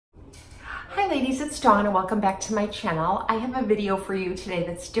ladies, it's Dawn and welcome back to my channel. I have a video for you today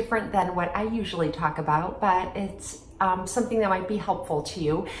that's different than what I usually talk about, but it's something that might be helpful to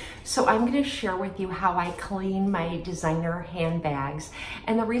you. So I'm going to share with you how I clean my designer handbags.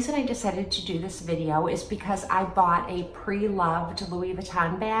 And the reason I decided to do this video is because I bought a pre-loved Louis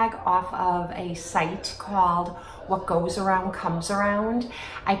Vuitton bag off of a site called What Goes Around Comes Around.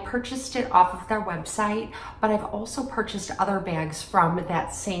 I purchased it off of their website, but I've also purchased other bags from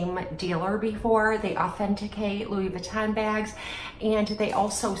that same dealer before. They authenticate Louis Vuitton bags, and they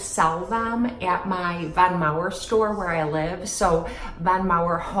also sell them at my Von Maur store where I live. So Von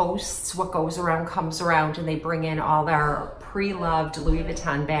Maur hosts What Goes Around Comes Around, and they bring in all their pre-loved Louis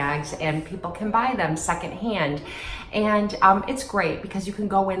Vuitton bags and people can buy them secondhand. And it's great because you can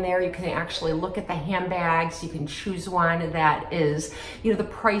go in there, you can actually look at the handbags, you can choose one that is, you know, the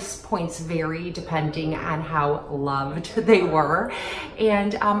price points vary depending on how loved they were.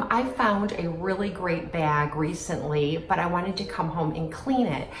 And I found a really great bag recently, but I wanted to come home and clean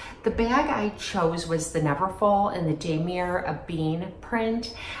it. The bag I chose was the Neverfull in the Damier Ebene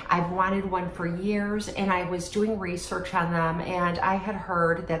print. I've wanted one for years and I was doing research on them, and I had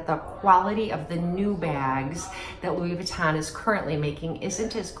heard that the quality of the new bags that Louis Vuitton is currently making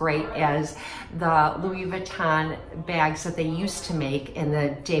isn't as great as the Louis Vuitton bags that they used to make in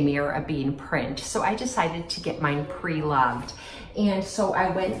the Damier Ebene print. So I decided to get mine pre-loved. And so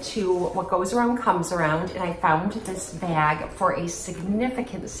I went to What Goes Around Comes Around, and I found this bag for a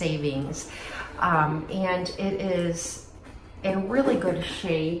significant savings. And it is in really good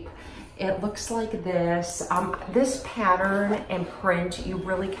shape. It looks like this. This pattern and print, you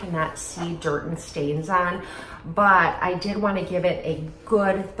really cannot see dirt and stains on, but I did want to give it a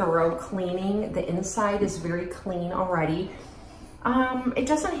good, thorough cleaning. The inside is very clean already. It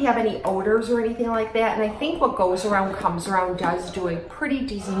doesn't have any odors or anything like that, and I think What Goes Around Comes Around does do a pretty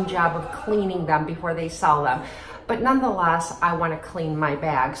decent job of cleaning them before they sell them. But nonetheless, I want to clean my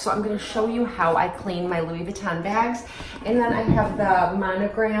bag. So I'm going to show you how I clean my Louis Vuitton bags. And then I have the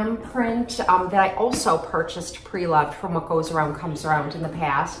monogram print that I also purchased pre-loved from What Goes Around Comes Around in the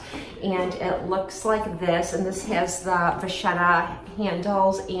past. And it looks like this. And this has the vachetta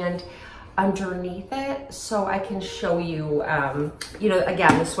handles and underneath it, so I can show you, you know,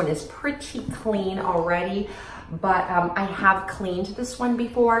 again, this one is pretty clean already, but I have cleaned this one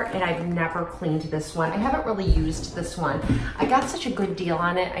before and I've never cleaned this one. I haven't really used this one. I got such a good deal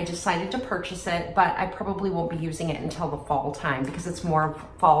on it, I decided to purchase it, but I probably won't be using it until the fall time because it's more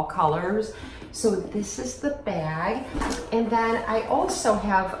fall colors. So this is the bag. And then I also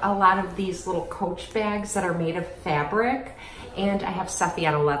have a lot of these little Coach bags that are made of fabric, and I have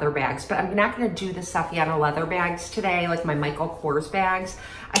Saffiano leather bags, but I'm not gonna do the Saffiano leather bags today, like my Michael Kors bags.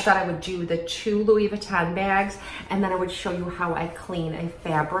 I thought I would do the 2 Louis Vuitton bags, and then I would show you how I clean a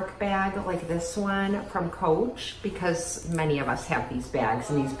fabric bag like this one from Coach, because many of us have these bags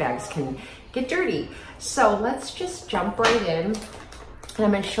and these bags can get dirty. So let's just jump right in. And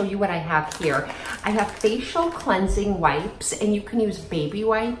I'm going to show you what I have here. I have facial cleansing wipes, and you can use baby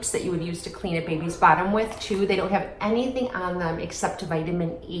wipes that you would use to clean a baby's bottom with too. They don't have anything on them except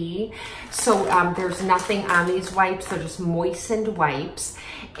vitamin E. So there's nothing on these wipes. They're just moistened wipes.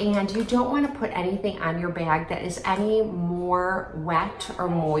 And you don't want to put anything on your bag that is any more wet or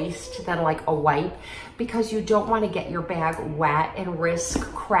moist than like a wipe, because you don't want to get your bag wet and risk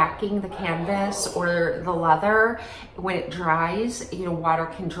cracking the canvas or the leather when it dries. You know, water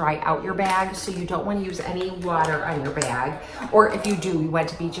can dry out your bag, so you don't want to use any water on your bag, or if you do, you want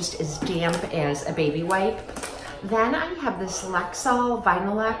it to be just as damp as a baby wipe. Then I have this Lexol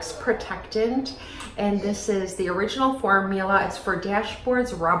Vinyl-X Protectant, and this is the original formula. It's for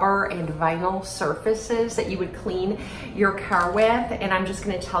dashboards, rubber, and vinyl surfaces that you would clean your car with, and I'm just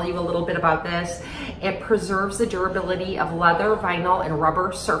going to tell you a little bit about this. It preserves the durability of leather, vinyl, and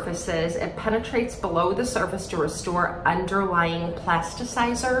rubber surfaces. It penetrates below the surface to restore underlying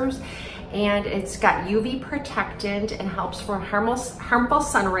plasticizers, and it's got UV protectant and helps from harmful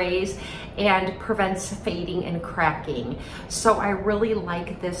sun rays and prevents fading and cracking. So I really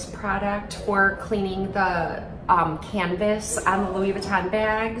like this product for cleaning the canvas on the Louis Vuitton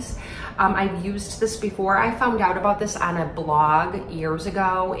bags. I've used this before. I found out about this on a blog years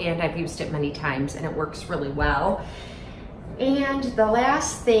ago, and I've used it many times, and it works really well. And the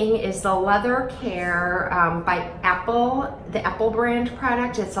last thing is the Leather Care by Apple, the Apple brand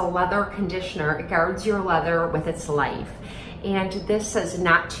product. It's a leather conditioner. It guards your leather with its life. And this says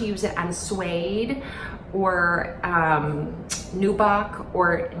not to use it on suede or nubuck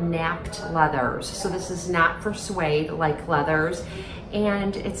or napped leathers. So this is not for suede like leathers.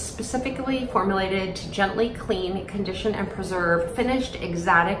 and it's specifically formulated to gently clean, condition, and preserve finished,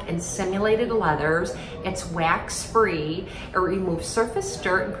 exotic, and simulated leathers. It's wax-free. It removes surface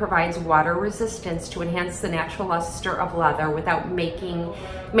dirt and provides water resistance to enhance the natural luster of leather without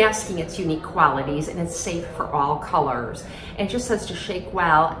masking its unique qualities, and it's safe for all colors. And it just says to shake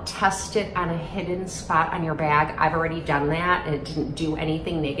well, test it on a hidden spot on your bag. I've already done that, and it didn't do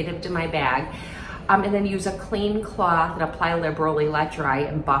anything negative to my bag. And then use a clean cloth and apply liberally, let dry,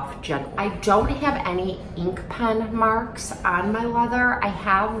 and buff gently. I don't have any ink pen marks on my leather. I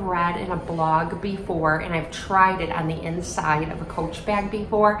have read in a blog before, and I've tried it on the inside of a Coach bag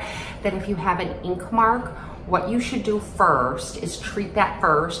before, that if you have an ink mark, what you should do first is treat that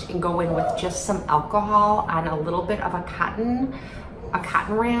first and go in with just some alcohol on a little bit of a cotton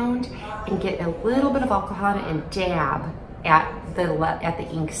round, and get a little bit of alcohol in it and dab at the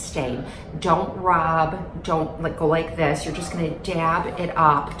ink stain. Don't rub, don't go like this. You're just gonna dab it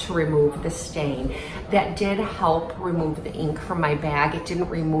up to remove the stain. That did help remove the ink from my bag. It didn't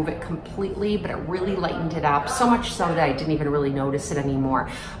remove it completely, but it really lightened it up, so much so that I didn't even really notice it anymore.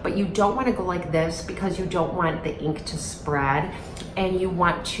 But you don't wanna go like this because you don't want the ink to spread, and you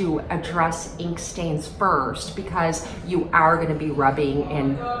want to address ink stains first because you are gonna be rubbing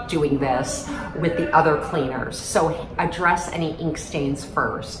and doing this with the other cleaners. So address any ink stains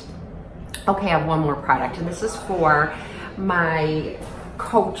first. Okay, I have one more product, and this is for my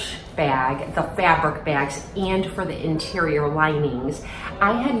Coach bag, the fabric bags, and for the interior linings.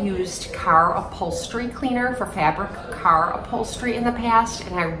 I had used car upholstery cleaner for fabric car upholstery in the past,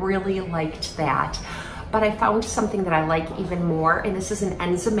 and I really liked that. But I found something that I like even more, and this is an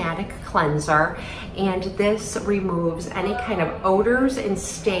enzymatic cleanser, and this removes any kind of odors and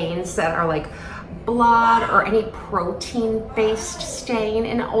stains that are like blood or any protein-based stain,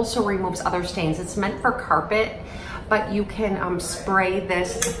 and it also removes other stains. It's meant for carpet, but you can spray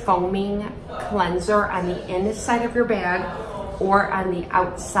this foaming cleanser on the inside of your bag or on the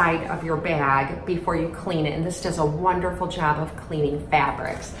outside of your bag before you clean it, and this does a wonderful job of cleaning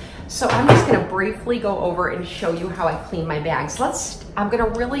fabrics. So I'm just gonna briefly go over and show you how I clean my bags. I'm gonna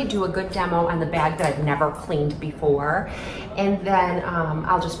really do a good demo on the bag that I've never cleaned before, and then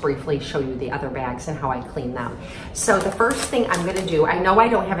I'll just briefly show you the other bags and how I clean them. So the first thing I'm gonna do, I know I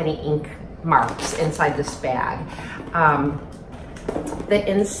don't have any ink marks inside this bag. The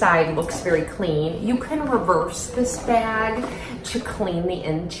inside looks very clean. You can reverse this bag to clean the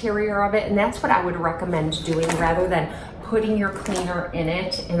interior of it, and that's what I would recommend doing rather than putting your cleaner in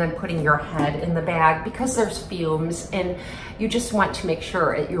it and then putting your head in the bag, because there's fumes and you just want to make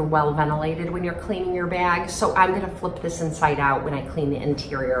sure you're well ventilated when you're cleaning your bag. So I'm gonna flip this inside out when I clean the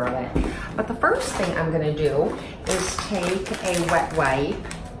interior of it. But the first thing I'm gonna do is take a wet wipe.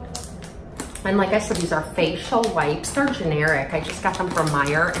 And like I said, these are facial wipes. They're generic. I just got them from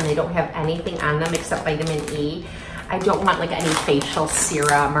Meijer, and they don't have anything on them except vitamin E. I don't want like any facial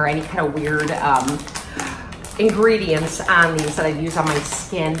serum or any kind of weird ingredients on these that I use on my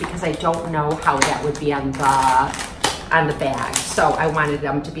skin, because I don't know how that would be on the bag. So I wanted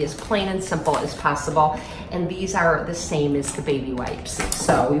them to be as plain and simple as possible. And these are the same as the baby wipes.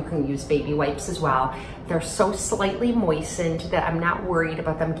 So you can use baby wipes as well. They're so slightly moistened that I'm not worried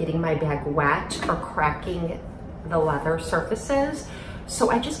about them getting my bag wet or cracking the leather surfaces.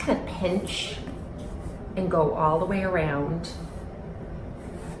 So I just kind of pinch and go all the way around.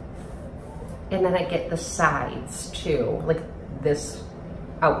 And then I get the sides too, like this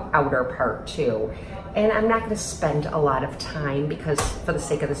outer part too. And I'm not gonna spend a lot of time because for the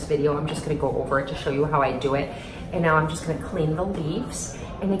sake of this video, I'm just gonna go over it to show you how I do it. And now I'm just gonna clean the leaves.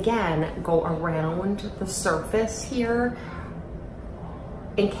 And again, go around the surface here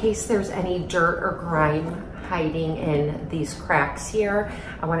in case there's any dirt or grime hiding in these cracks here.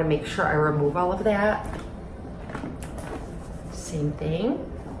 I wanna make sure I remove all of that. Same thing.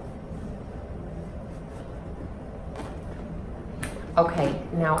 Okay,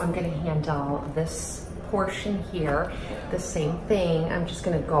 now I'm gonna handle this portion here the same thing. I'm just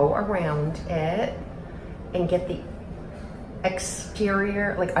gonna go around it and get the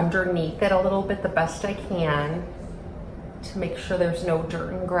exterior, like underneath it a little bit, the best I can to make sure there's no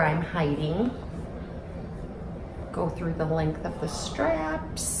dirt and grime hiding. Go through the length of the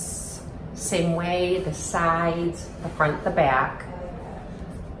straps. Same way, the sides, the front, the back.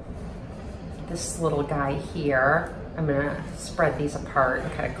 This little guy here, I'm gonna spread these apart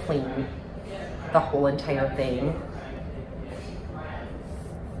and kind of clean the whole entire thing.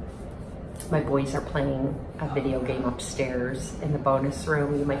 My boys are playing a video game upstairs in the bonus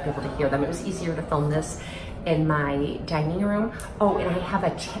room. You might be able to hear them. It was easier to film this in my dining room. Oh, and I have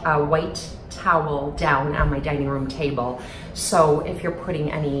a white towel down on my dining room table. So if you're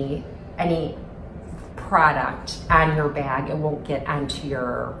putting any product on your bag, it won't get onto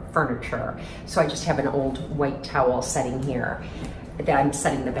your furniture. So I just have an old white towel sitting here that I'm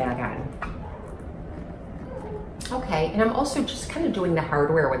setting the bag on. Okay, and I'm also just kind of doing the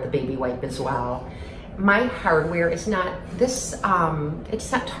hardware with the baby wipe as well. My hardware is not this,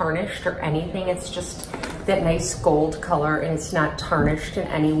 it's not tarnished or anything. It's just that nice gold color, and it's not tarnished in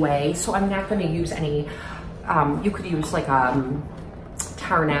any way. So I'm not going to use any, you could use like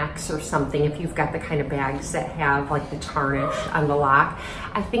Tarnax or something if you've got the kind of bags that have like the tarnish on the lock.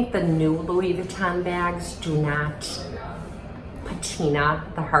 I think the new Louis Vuitton bags do not patina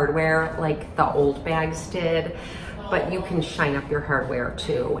the hardware like the old bags did, but you can shine up your hardware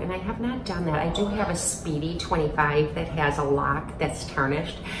too. And I have not done that. I do have a Speedy 25 that has a lock that's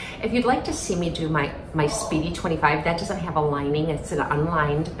tarnished. If you'd like to see me do my Speedy 25, that doesn't have a lining, it's an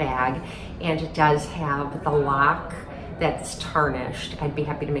unlined bag, and it does have the lock that's tarnished. I'd be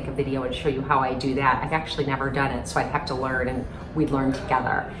happy to make a video and show you how I do that. I've actually never done it, so I'd have to learn, and we'd learn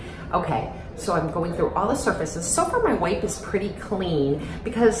together. Okay, so I'm going through all the surfaces. So far my wipe is pretty clean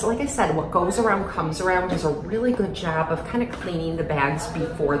because, like I said, what goes around comes around does a really good job of kind of cleaning the bags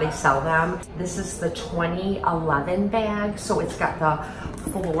before they sell them. This is the 2011 bag, so it's got the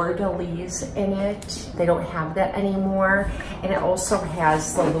fleur-de-lis in it. They don't have that anymore. And it also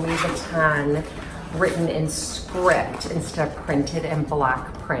has the Louis Vuitton written in script instead of printed in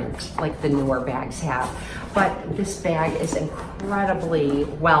block print like the newer bags have. But this bag is incredibly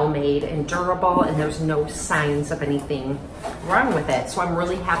well made and durable, and there's no signs of anything wrong with it. So I'm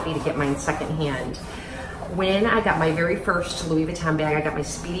really happy to get mine secondhand. When I got my very first Louis Vuitton bag, I got my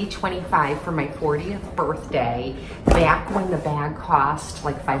Speedy 25 for my 40th birthday, back when the bag cost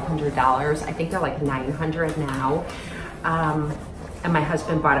like $500. I think they're like $900 now. And my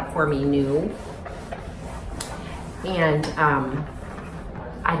husband bought it for me new. And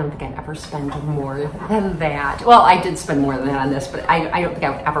I don't think I'd ever spend more than that. Well, I did spend more than that on this, but I don't think I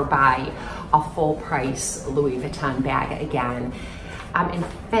would ever buy a full price Louis Vuitton bag again. In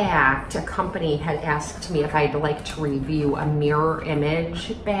fact, a company had asked me if I'd like to review a mirror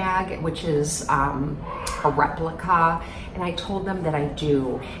image bag, which is a replica, and I told them that I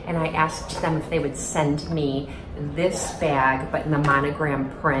do. And I asked them if they would send me this bag, but in the monogram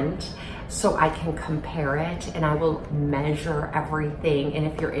print, so I can compare it, and I will measure everything. And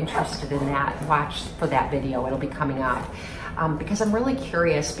if you're interested in that, watch for that video. It'll be coming up. Because I'm really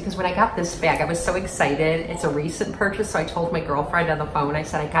curious, because when I got this bag, I was so excited. It's a recent purchase, so I told my girlfriend on the phone, I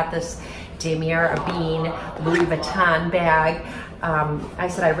said, I got this Damier Ebene Louis Vuitton bag. I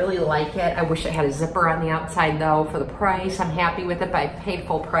said, I really like it. I wish it had a zipper on the outside though for the price. I'm happy with it, but I paid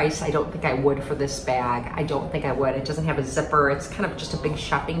full price. I don't think I would for this bag. I don't think I would. It doesn't have a zipper. It's kind of just a big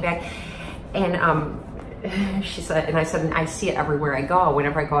shopping bag. And she said, and I said, and I see it everywhere I go.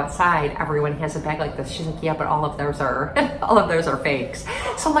 Whenever I go outside, everyone has a bag like this. She's like, yeah, but all of those are, all of those are fakes.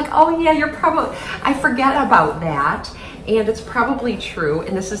 So I'm like, oh yeah, you're probably, I forget about that. And it's probably true.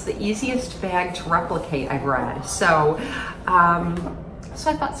 And this is the easiest bag to replicate, I've read. So, so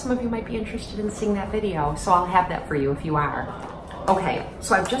I thought some of you might be interested in seeing that video. So I'll have that for you if you are. Okay,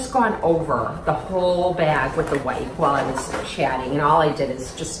 so I've just gone over the whole bag with the wipe while I was chatting, and all I did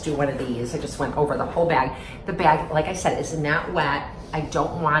is just do one of these. I just went over the whole bag. The bag, like I said, is not wet. I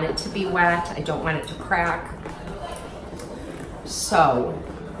don't want it to be wet. I don't want it to crack. So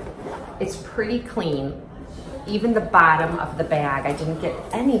it's pretty clean. Even the bottom of the bag, I didn't get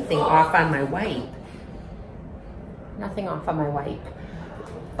anything off on my wipe. Nothing off on my wipe.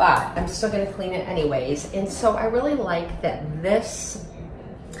 But I'm still gonna clean it anyways. And so I really like that this,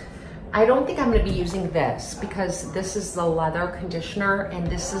 I don't think I'm gonna be using this because this is the leather conditioner and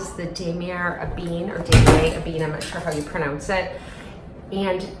this is the Damier Ebene or Damier Ebene, I'm not sure how you pronounce it.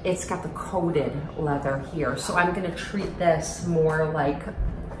 And it's got the coated leather here. So I'm gonna treat this more like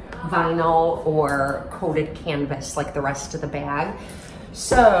vinyl or coated canvas like the rest of the bag.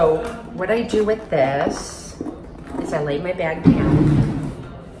 So what I do with this is I lay my bag down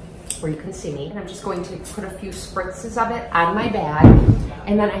where you can see me, and I'm just going to put a few spritzes of it on my bag,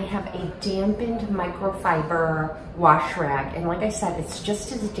 and then I have a dampened microfiber wash rag, and like I said, it's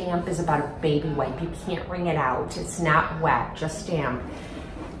just as damp as about a baby wipe. You can't wring it out. It's not wet, just damp.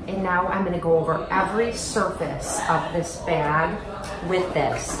 And now I'm gonna go over every surface of this bag with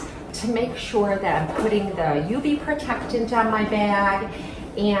this to make sure that I'm putting the UV protectant on my bag,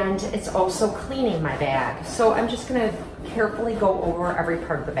 and it's also cleaning my bag. So I'm just gonna carefully go over every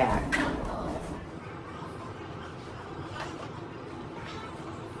part of the bag.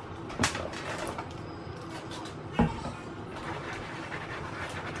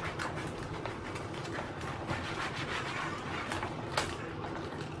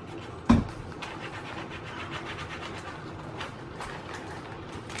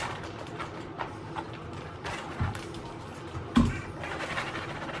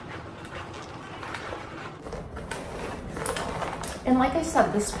 And like I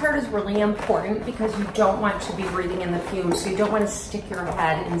said, this part is really important because you don't want to be breathing in the fumes, so you don't want to stick your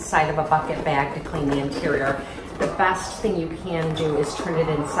head inside of a bucket bag to clean the interior. The best thing you can do is turn it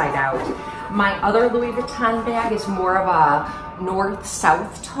inside out. My other Louis Vuitton bag is more of a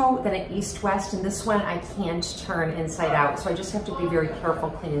north-south tote than an east-west, and this one I can't turn inside out, so I just have to be very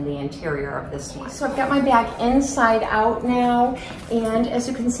careful cleaning the interior of this one. So I've got my bag inside out now, and as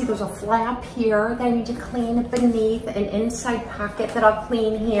you can see, there's a flap here that I need to clean beneath, an inside pocket that I'll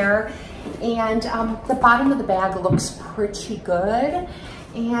clean here, and the bottom of the bag looks pretty good.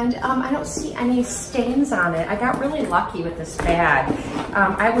 And I don't see any stains on it. I got really lucky with this bag.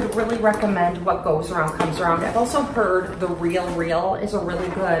 I would really recommend What Goes Around Comes Around. I've also heard The Real is a really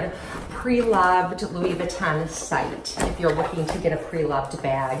good pre-loved Louis Vuitton site if you're looking to get a pre-loved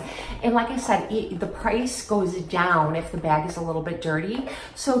bag. And like I said, the price goes down if the bag is a little bit dirty.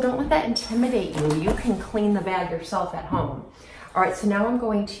 So don't let that intimidate you. You can clean the bag yourself at home. All right, so now I'm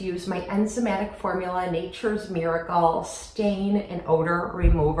going to use my enzymatic formula, Nature's Miracle Stain and Odor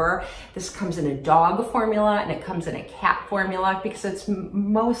Remover. This comes in a dog formula and it comes in a cat formula because it's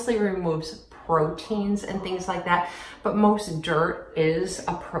mostly removes proteins and things like that, but most dirt is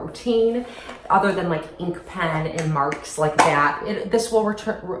a protein other than like ink pen and marks like that. This will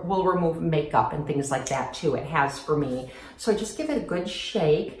remove makeup and things like that too. It has for me. So just give it a good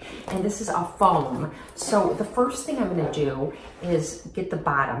shake, and this is a foam. So the first thing I'm gonna do is get the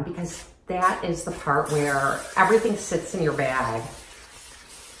bottom, because that is the part where everything sits in your bag.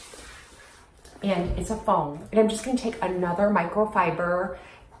 And it's a foam. And I'm just gonna take another microfiber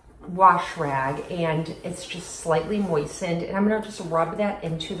wash rag, and it's just slightly moistened, and I'm gonna just rub that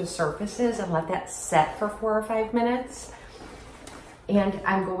into the surfaces and let that set for 4 or 5 minutes. And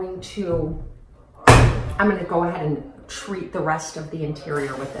I'm gonna go ahead and treat the rest of the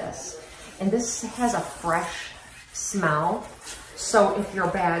interior with this. And this has a fresh smell. So if your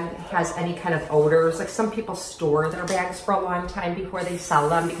bag has any kind of odors, like some people store their bags for a long time before they sell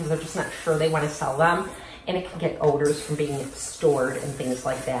them because they're just not sure they want to sell them, and it can get odors from being stored and things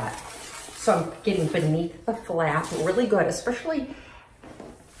like that. So I'm getting beneath the flap really good, especially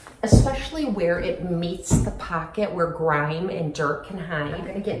where it meets the pocket where grime and dirt can hide. I'm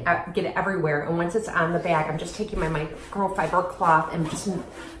gonna get it everywhere, and once it's on the bag, I'm just taking my microfiber cloth and just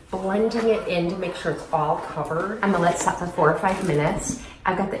blending it in to make sure it's all covered. I'm gonna let it set for 4 or 5 minutes.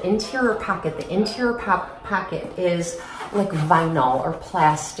 I've got the interior pocket. The interior pocket is like vinyl or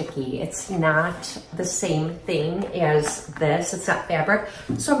plasticky. It's not the same thing as this. It's not fabric.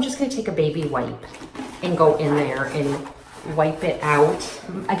 So I'm just gonna take a baby wipe and go in there and wipe it out.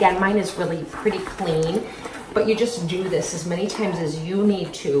 Again, mine is really pretty clean, but you just do this as many times as you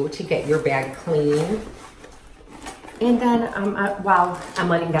need to get your bag clean. And then while I'm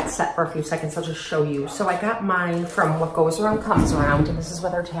letting that set for a few seconds, I'll just show you. So I got mine from What Goes Around Comes Around, and this is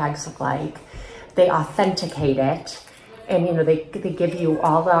what their tags look like. They authenticate it, and you know, they give you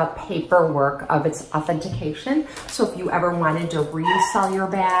all the paperwork of its authentication. So if you ever wanted to resell your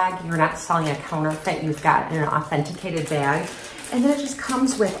bag, you're not selling a counterfeit, you've got an authenticated bag. And then it just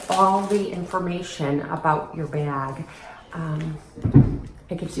comes with all the information about your bag.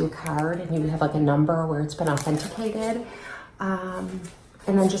 It gives you a card, and you have like a number where it's been authenticated. And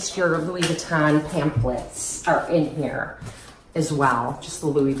then just your Louis Vuitton pamphlets are in here as well, just the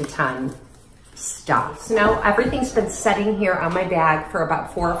Louis Vuitton stuff. So now everything's been setting here on my bag for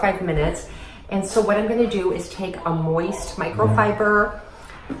about 4 or 5 minutes. And so what I'm gonna do is take a moist microfiber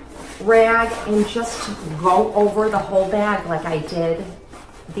rag and just go over the whole bag like I did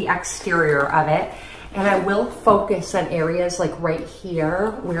the exterior of it. And I will focus on areas like right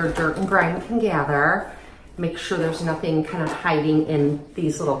here where dirt and grime can gather. Make sure there's nothing kind of hiding in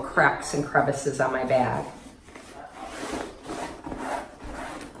these little cracks and crevices on my bag.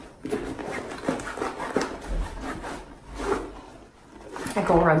 I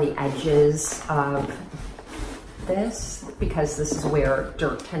go around the edges of this because this is where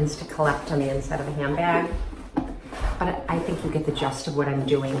dirt tends to collect on the inside of a handbag. But I think you get the gist of what I'm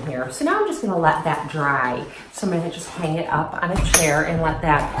doing here. So now I'm just gonna let that dry. So I'm gonna just hang it up on a chair and let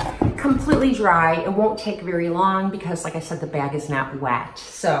that completely dry. It won't take very long because, like I said, the bag is not wet.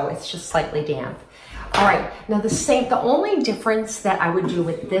 So it's just slightly damp. All right, now the only difference that I would do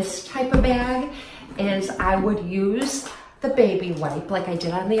with this type of bag is I would use the baby wipe like I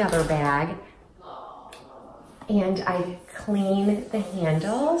did on the other bag. And I clean the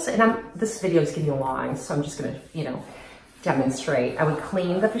handles, and this video is getting long, so I'm just gonna, you know, demonstrate. I would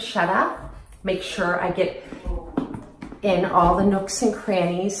clean the vachetta, make sure I get in all the nooks and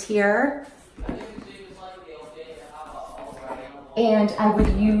crannies here. And I would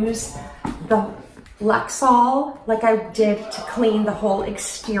use the Lexol, like I did to clean the whole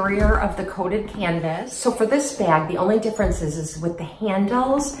exterior of the coated canvas. So for this bag, the only difference is with the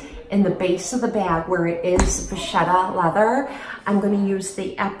handles and the base of the bag where it is vachetta leather. I'm gonna use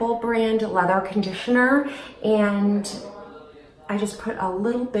the Apple brand leather conditioner, and I just put a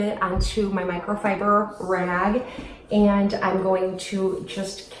little bit onto my microfiber rag, and I'm going to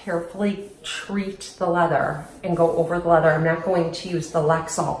just carefully treat the leather and go over the leather. I'm not going to use the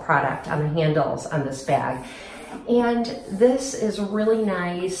Lexol product on the handles on this bag. And this is really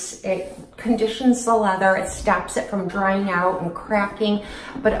nice. It conditions the leather, it stops it from drying out and cracking,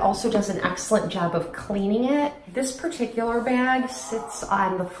 but it also does an excellent job of cleaning it. This particular bag sits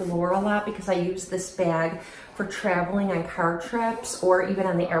on the floor a lot because I use this bag for traveling on car trips or even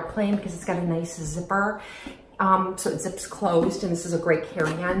on the airplane because it's got a nice zipper. So it zips closed, and this is a great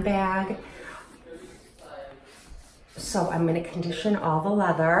carry-on bag. So I'm gonna condition all the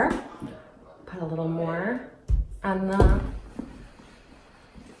leather, put a little more on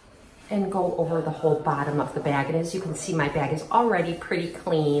and go over the whole bottom of the bag. And as you can see, my bag is already pretty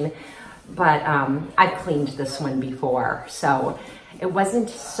clean, but I've cleaned this one before. So it wasn't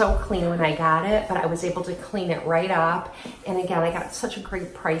so clean when I got it, but I was able to clean it right up. And again, I got such a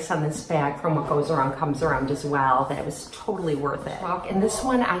great price on this bag from What Goes Around Comes Around as well, that it was totally worth it. And this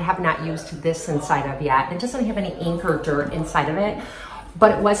one I have not used this inside of yet. It doesn't have any ink or dirt inside of it,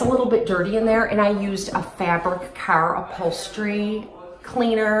 but it was a little bit dirty in there, and I used a fabric car upholstery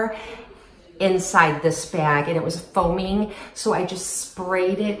cleaner inside this bag, and it was foaming, so I just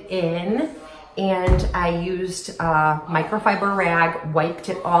sprayed it in, and I used a microfiber rag, wiped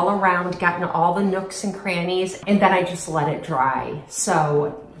it all around, got in all the nooks and crannies, and then I just let it dry.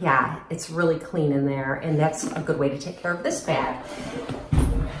 So yeah, it's really clean in there, and that's a good way to take care of this bag.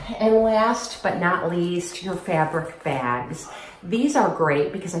 And last but not least, your fabric bags. These are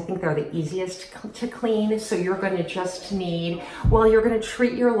great because I think they're the easiest to clean. So you're gonna just need, well, you're gonna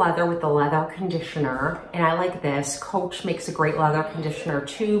treat your leather with the leather conditioner. And I like this. Coach makes a great leather conditioner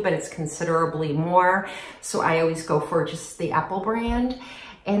too, but it's considerably more. So I always go for just the Apple brand.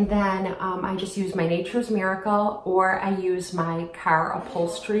 And then I just use my Nature's Miracle, or I use my car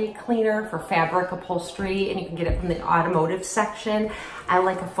upholstery cleaner for fabric upholstery, and you can get it from the automotive section. I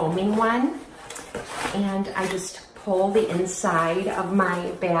like a foaming one. And I just pull the inside of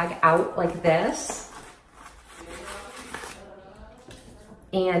my bag out like this.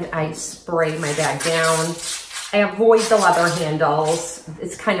 And I spray my bag down. I avoid the leather handles. They're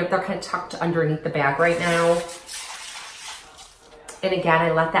kind of tucked underneath the bag right now. And again, I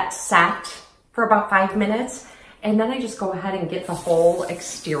let that set for about 5 minutes. And then I just go ahead and get the whole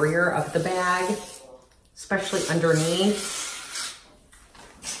exterior of the bag, especially underneath.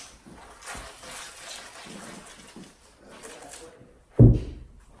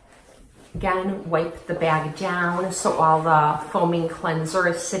 Again, wipe the bag down so all the foaming cleanser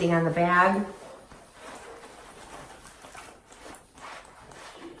is sitting on the bag.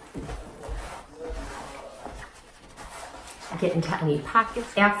 Get into any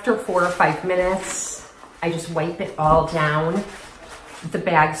pockets. After 4 or 5 minutes, I just wipe it all down. The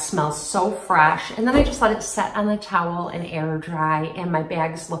bag smells so fresh, and then I just let it set on the towel and air dry, and my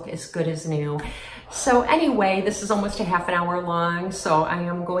bags look as good as new. So anyway, this is almost a half an hour long, so I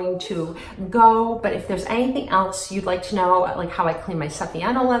am going to go, but if there's anything else you'd like to know, like how I clean my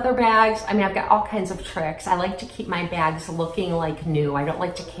Saffiano leather bags, I mean, I've got all kinds of tricks. I like to keep my bags looking like new. I don't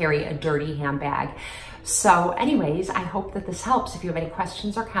like to carry a dirty handbag. So anyways, I hope that this helps. If you have any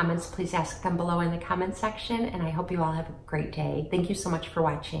questions or comments, please ask them below in the comment section, and I hope you all have a great day. Thank you so much for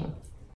watching.